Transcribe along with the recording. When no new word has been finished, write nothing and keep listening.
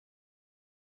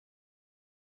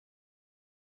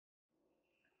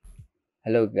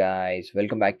Hello guys,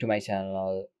 welcome back to my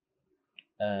channel.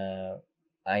 Uh,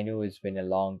 I know it's been a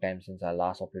long time since I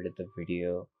last uploaded the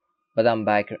video, but I'm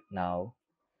back now.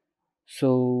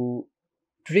 So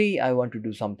today I want to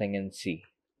do something in C.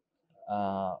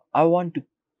 I want to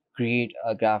create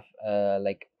a graph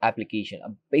like application, a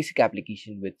basic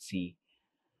application with C.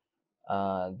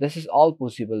 This is all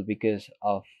possible because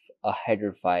of a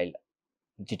header file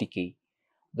GTK.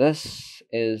 This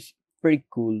is pretty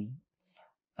cool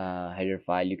header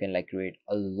file. You can like create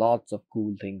a lots of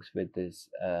cool things with this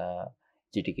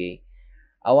GTK.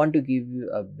 I want to give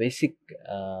you a basic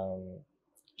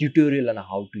tutorial on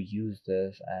how to use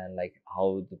this and like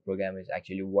how the program is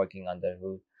actually working on the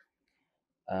hood.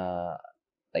 uh,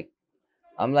 like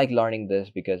I'm like learning this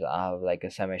because I have like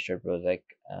a semester project,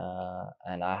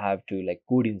 and I have to like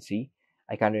code in C.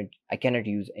 I cannot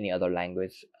use any other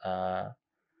language.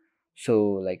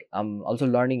 So like I'm also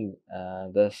learning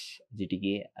this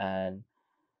GTK, and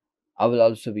I will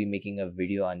also be making a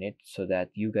video on it so that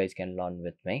you guys can learn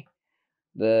with me.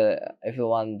 The If you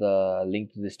want the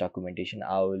link to this documentation,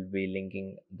 I will be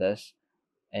linking this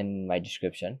in my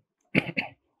description.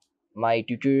 My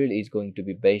tutorial is going to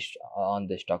be based on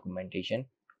this documentation.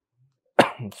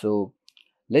 So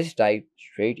let's dive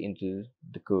straight into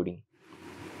the coding.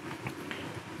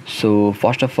 So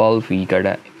first of all, we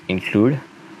gotta include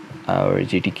our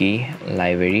GTK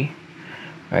library,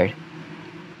 right?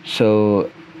 So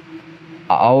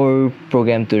our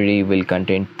program today will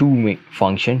contain two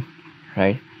function,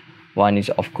 right? One is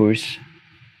of course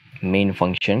main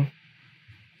function.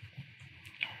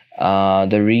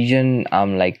 The reason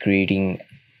I'm like creating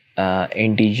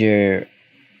integer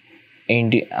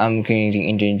I'm creating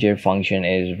integer function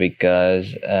is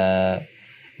because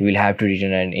we'll have to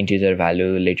return an integer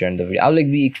value later in the video. I'll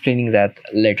like be explaining that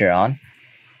later on.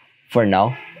 For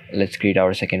now, let's create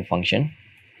our second function.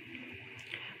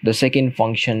 The second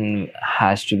function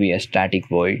has to be a static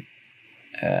void.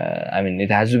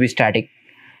 It has to be static.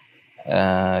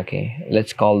 Okay,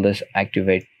 let's call this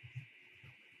activate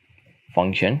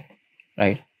function,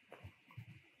 right?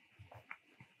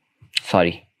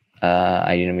 Sorry,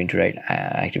 I didn't mean to write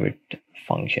activate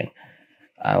function.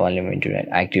 I only meant to write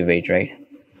activate, right?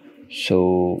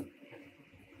 So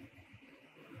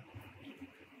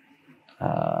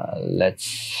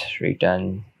let's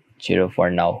return 0 for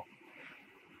now.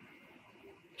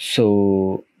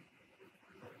 So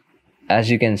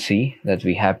as you can see that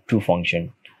we have two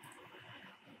functions,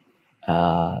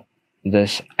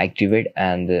 this activate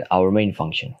and our main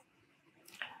function.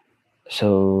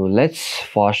 So let's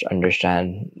first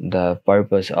understand the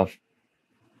purpose of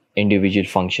individual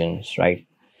functions, right?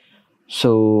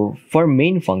 So for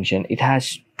main function, it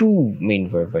has two main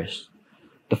purpose.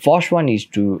 The first one is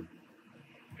to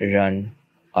run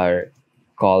or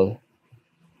call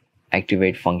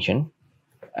activate function,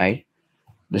 right?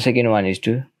 The second one is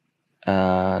to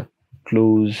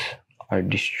close or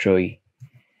destroy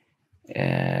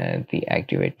the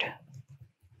activate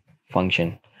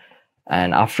function,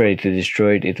 and after it is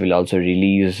destroyed, it will also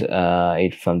release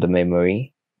it from the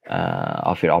memory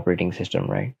of your operating system,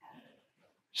 right?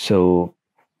 So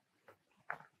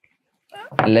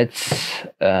let's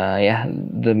yeah,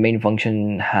 the main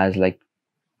function has like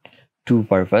two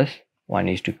purpose. One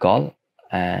is to call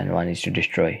and one is to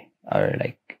destroy or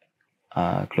like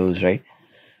close, right?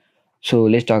 So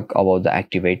let's talk about the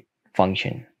activate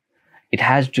function. It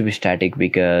has to be static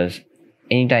because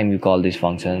anytime you call this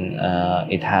function,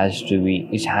 it has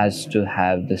to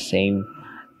have the same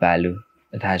value.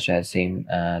 It has to have same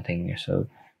thing. So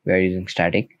we are using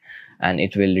static and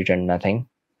it will return nothing.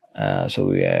 So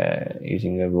we are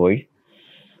using a void.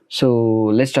 So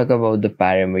let's talk about the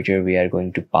parameter we are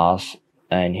going to pass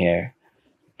in here.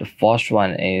 The first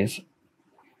one is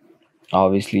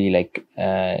obviously like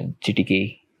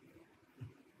GTK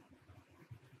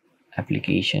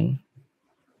application.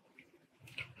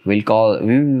 We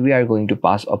are going to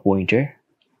pass a pointer,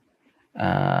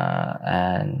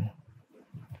 and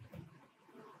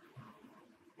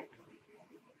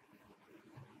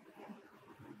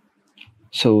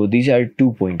so these are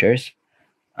two pointers.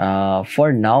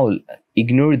 For now,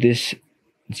 ignore this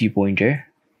G pointer.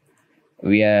 I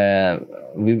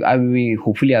will be,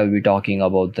 hopefully I will be talking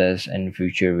about this in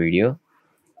future video.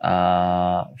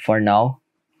 For now,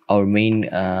 our main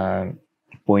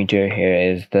pointer here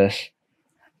is this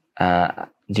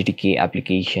GTK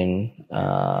application,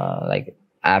 like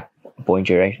app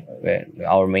pointer, right? Where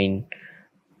our main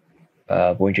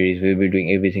pointer is, we'll be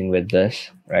doing everything with this,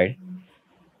 right?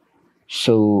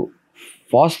 So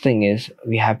first thing is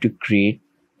we have to create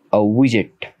a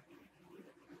widget.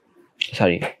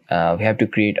 Sorry, we have to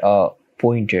create a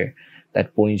pointer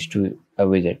that points to a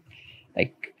widget.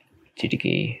 like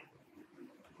GTK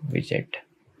widget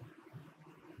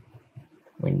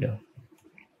window.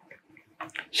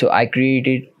 So I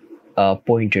created a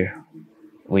pointer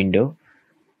window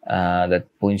that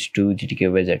points to GTK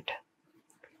widget.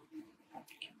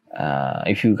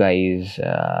 If you guys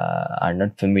are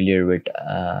not familiar with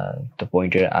the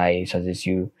pointer, I suggest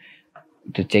you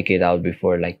to check it out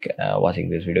before watching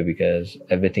this video, because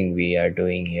everything we are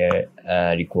doing here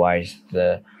requires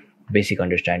the basic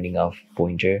understanding of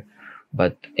pointer.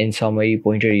 But in summary,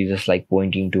 pointer is just like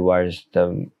pointing towards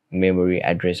the memory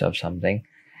address of something,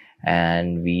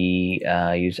 and we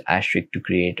use asterisk to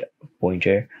create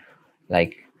pointer.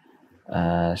 Like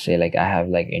say like I have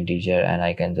like integer, and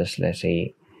I can just, let's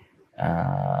say,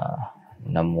 uh,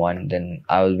 num1, then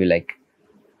I will be like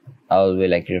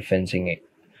referencing it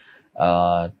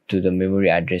to the memory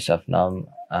address of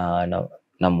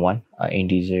num1,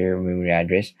 integer memory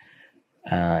address.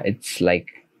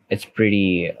 It's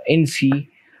pretty in C.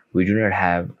 We do not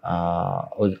have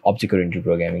object oriented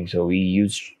programming, so we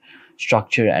use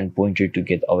structure and pointer to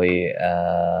get away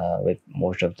with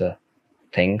most of the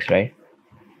things, right?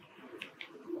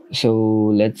 So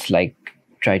let's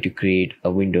try to create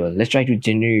a window. Let's try to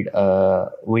generate a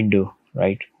window,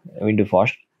 right? A window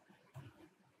first.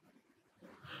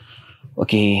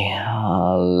 Okay,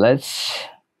 let's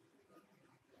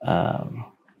um,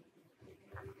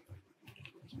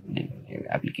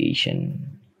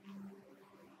 application.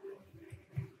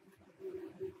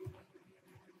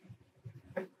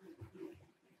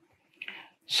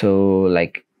 So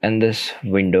like in this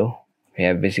window, we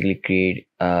have basically create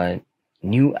a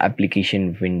new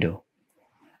application window,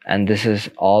 and this is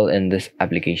all in this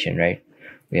application, right?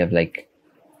 We have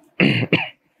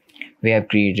we have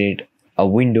created a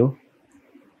window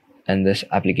in this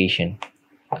application.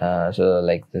 So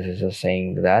like this is just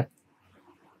saying that.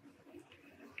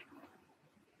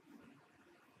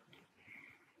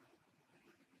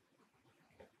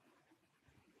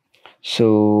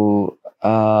 So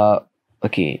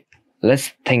okay,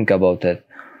 let's think about it.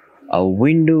 A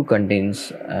window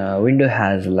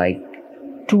has like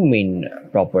two main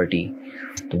property.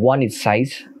 The one is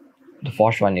size. The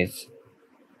first one is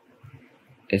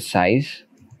size,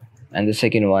 and the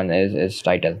second one is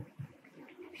title.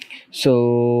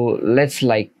 So let's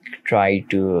try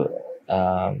to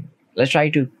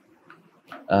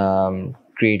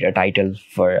create a title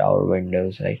for our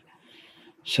windows, right?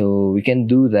 So we can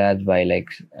do that by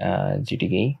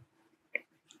GTK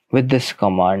with this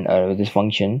command or with this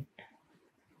function.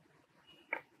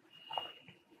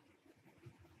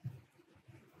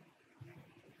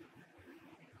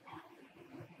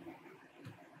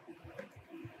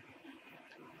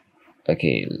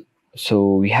 Okay,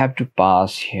 so we have to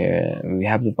pass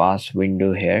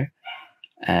window here,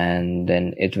 and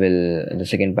then the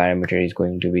second parameter is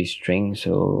going to be string.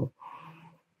 So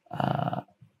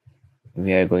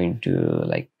we are going to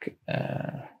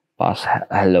pass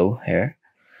hello here.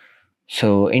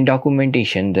 So in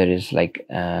documentation there is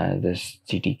this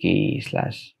GTK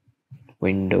slash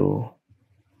window.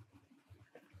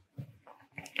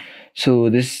 So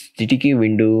this GTK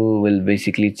window will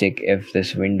basically check if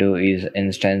this window is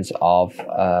instance of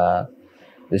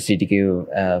this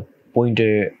GTK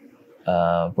pointer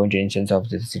instance of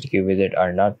this GTK widget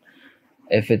or not.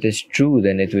 If it is true,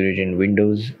 then it will return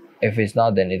Windows. If it's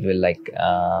not, then it will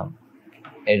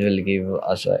it will give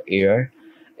us an error.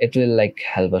 It will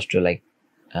help us to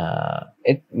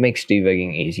it makes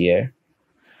debugging easier.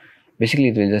 Basically,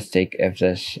 it will just check if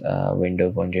this window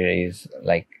pointer is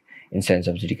instance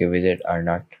of GTK widget or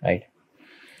not, right?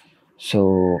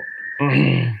 So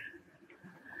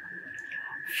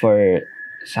for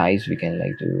size, we can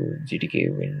do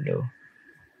GTK window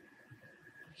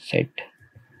set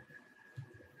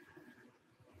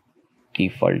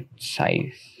default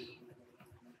size.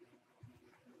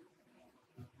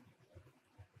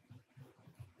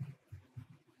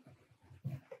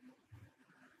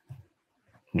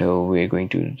 No, we're going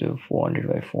to do 400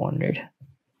 by 400,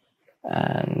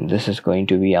 and this is going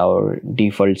to be our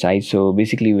default size. So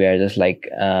basically we are just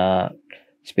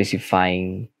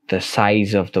specifying the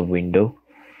size of the window.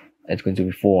 It's going to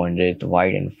be 400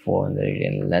 wide and 400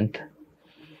 in length.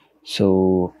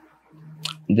 So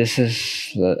this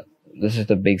is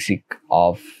the basic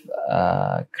of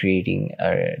creating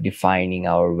or defining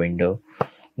our window.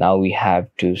 Now we have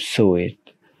to show it.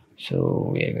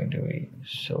 So we are going to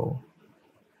show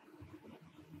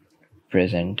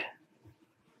present.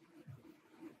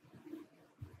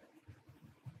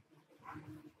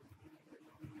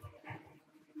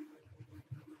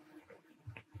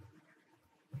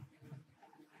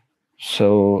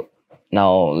 So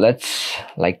now let's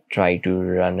try to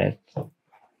run it.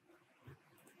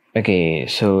 Okay,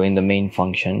 so in the main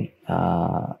function,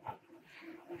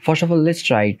 first of all, let's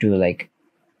try to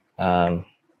um,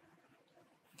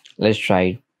 let's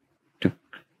try to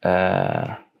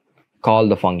call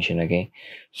the function. Okay,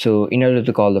 so in order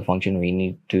to call the function, we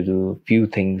need to do few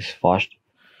things first.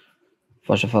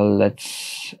 First of all,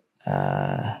 let's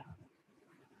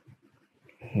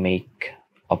make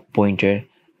a pointer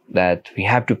that we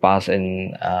have to pass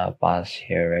in pass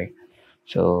here, right?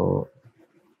 So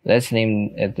let's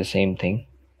name it the same thing,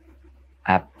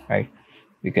 app, right?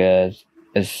 Because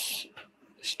it's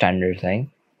standard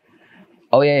thing.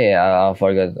 Oh yeah, yeah. I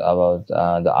forgot about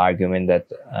the arguments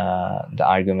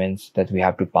that we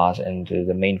have to pass into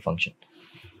the main function.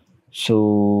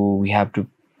 So we have to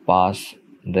pass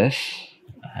this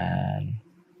and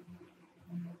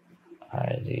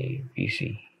the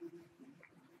PC.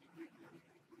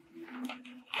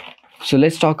 So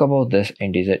let's talk about this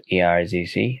integer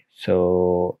argc.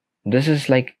 So this is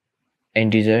like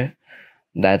integer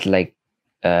that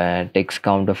takes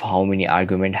count of how many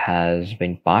argument has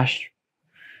been passed,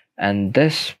 and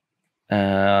this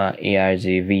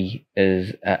argv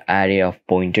is an array of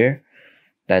pointer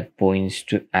that points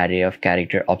to array of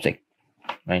character object,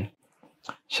 right?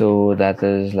 So that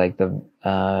is like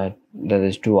that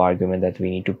is two argument that we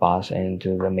need to pass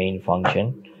into the main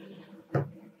function.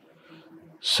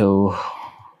 So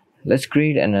let's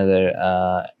create another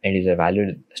integer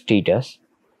value status.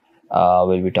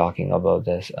 We'll be talking about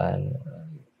this and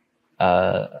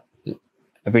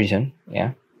pretty soon.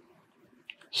 Yeah.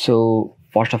 So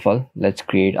first of all, let's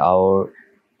create our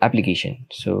application.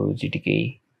 So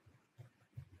GTK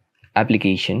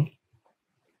application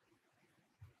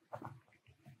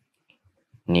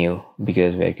new,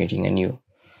 because we're creating a new.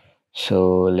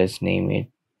 So let's name it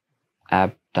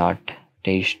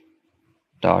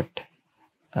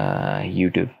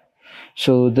app.taste.youtube.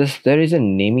 So there is a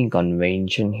naming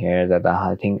convention here that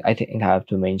I think I have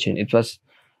to mention. It was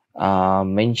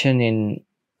mentioned in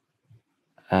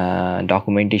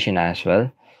documentation as well.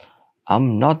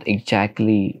 I'm not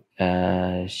exactly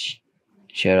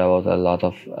sure about a lot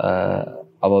of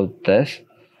about this,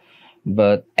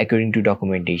 but according to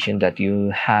documentation, that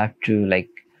you have to write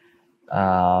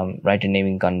a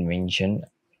naming convention,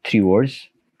 3 words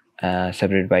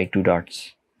separated by 2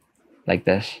 dots, like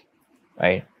this,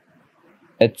 right?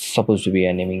 It's supposed to be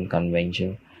a naming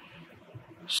convention.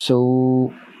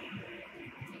 So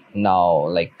now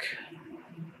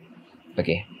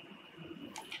okay,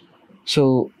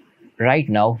 so right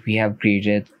now we have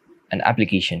created an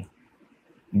application,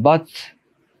 but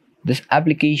this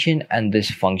application and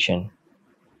this function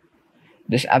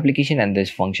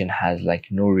has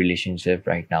no relationship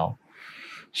right now.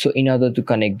 So in order to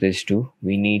connect these two,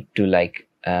 we need to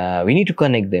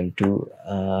connect them to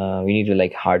we need to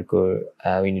hardcore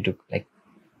we need to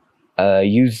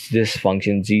use this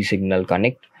function z signal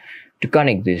connect to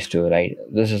connect these two, right?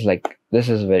 This is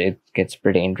where it gets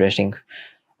pretty interesting.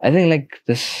 I think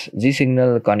this z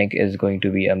signal connect is going to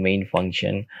be a main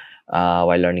function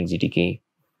while learning GTK.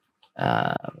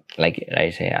 Like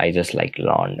I say, I just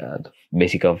learned the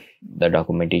basic of the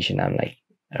documentation.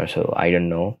 So I don't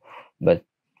know, but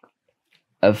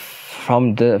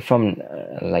from this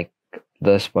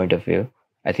point of view,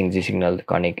 I think the signal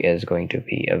connect is going to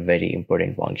be a very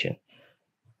important function.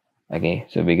 Okay,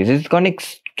 so because it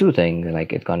connects two things,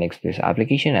 like it connects this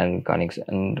application and connects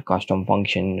and custom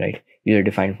function, right? User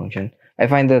defined function. I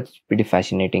find that pretty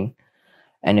fascinating.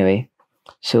 Anyway,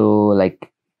 so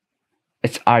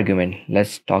its argument,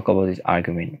 let's talk about this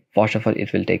argument. First of all,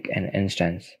 it will take an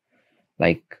instance,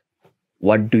 like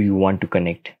what do you want to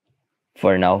connect.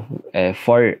 For now,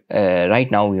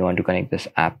 right now we want to connect this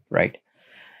app, right?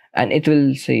 And it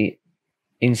will say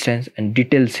instance and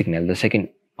detail signal. The second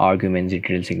argument is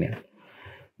detail signal.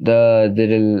 The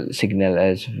detail signal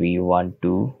is we want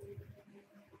to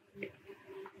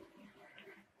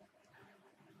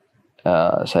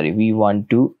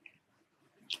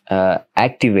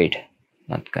activate,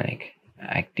 not connect,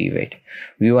 activate.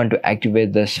 We want to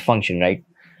activate this function, right?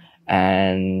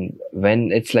 And when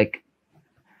this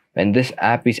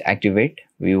app is activate,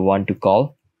 we want to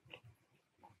call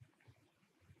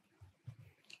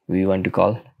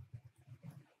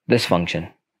this function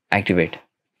activate,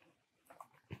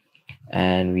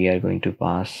 and we are going to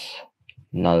pass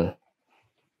null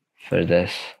for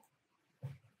this,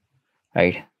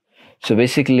 right? So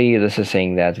basically this is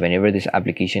saying that whenever this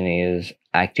application is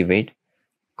activate,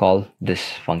 call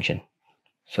this function,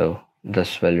 so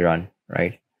this will run,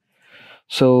 right?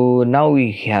 So now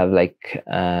we have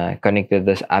connected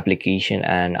this application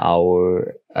and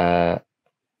our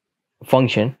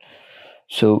function.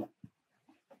 So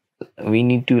we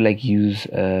need to like use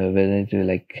we need to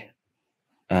like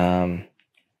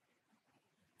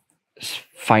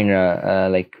find a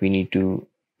like we need to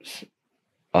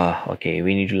okay,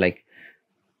 we need to like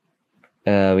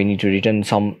we need to return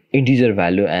some integer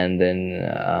value, and then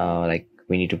like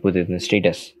we need to put it in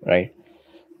status, right?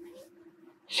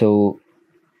 So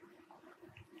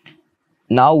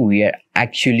now we are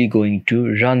actually going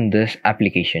to run this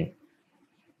application.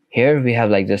 Here we have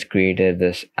like just created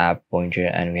this app pointer,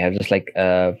 and we have just like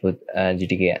put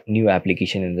GTK new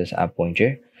application in this app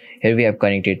pointer. Here we have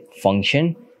connected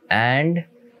function and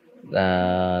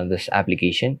this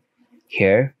application.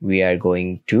 Here we are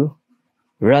going to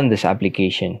run this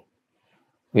application.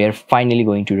 We are finally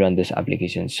going to run this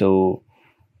application. So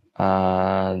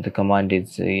the command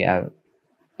is the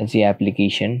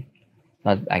application,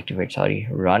 not activate, sorry,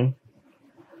 run,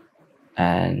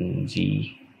 and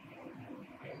the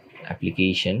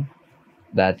application,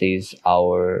 that is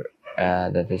our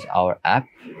app,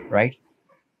 right?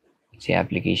 It's the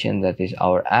application, that is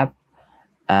our app,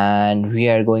 and we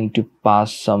are going to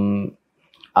pass some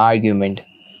argument,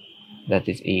 that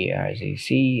is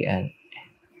argc, and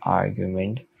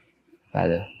argument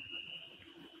value.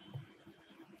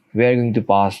 We are going to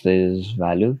pass this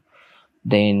value.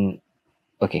 Then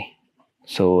okay,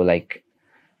 so like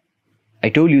I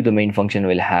told you, the main function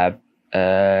will have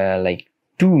like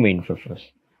two main purpose.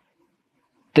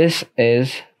 This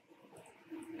is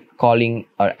calling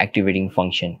or activating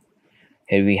function.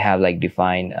 Here we have like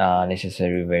define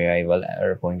necessary variable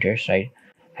or pointers, right?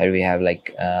 Here we have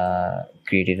like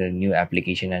created a new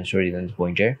application and stored it in the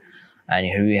pointer, and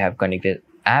here we have connected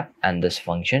app and this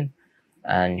function,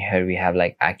 and here we have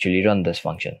like actually run this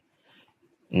function.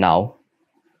 Now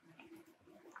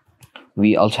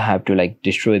we also have to like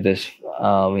destroy this.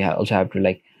 We also have to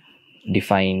like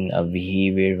define a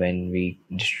behavior when we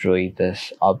destroy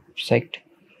this object.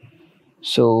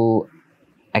 So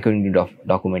according to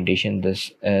documentation,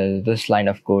 this line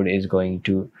of code is going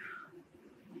to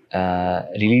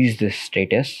release this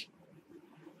status,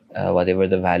 whatever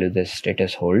the value this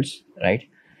status holds, right?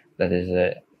 That is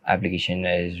the application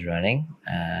is running,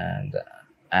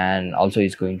 and also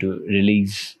it's going to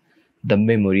release the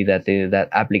memory that that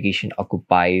application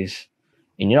occupies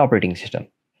in your operating system.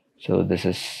 So this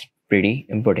is pretty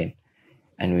important,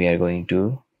 and we are going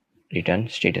to return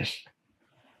status,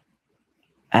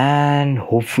 and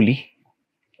hopefully,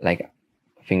 like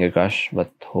finger crossed,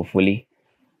 but hopefully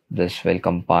this will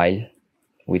compile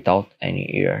without any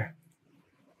error,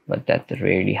 but that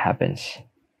rarely happens.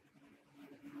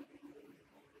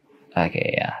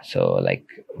 Okay, yeah, so like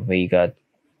we got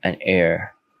an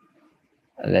error.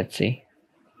 Let's see.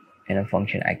 In a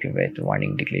function activate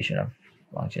warning declaration of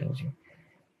functions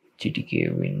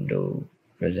GTK window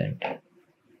present.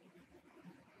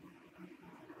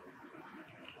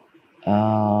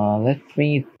 Let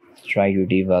me try to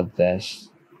debug this.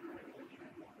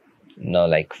 No,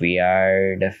 like we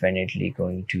are definitely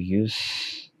going to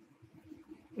use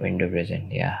window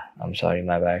present. Yeah, I'm sorry,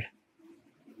 my bad.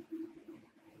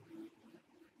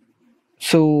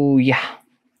 So yeah,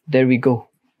 there we go.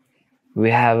 We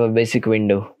have a basic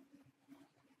window,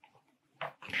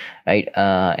 right?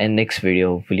 In next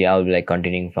video, hopefully I'll be like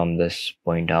continuing from this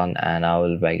point on, and I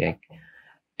will be like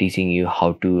teaching you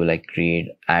how to like create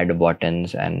add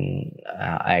buttons and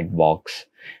add box,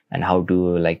 and how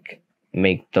to like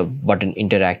make the button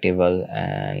interactable,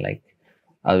 and like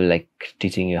I'll be like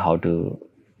teaching you how to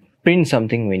print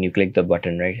something when you click the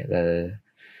button, right?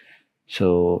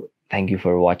 So thank you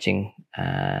for watching,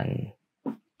 and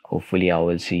hopefully I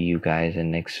will see you guys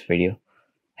in next video.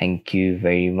 Thank you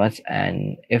very much,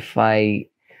 and if I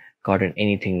gotten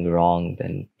anything wrong,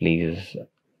 then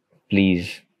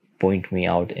please point me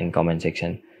out in comment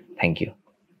section. Thank you.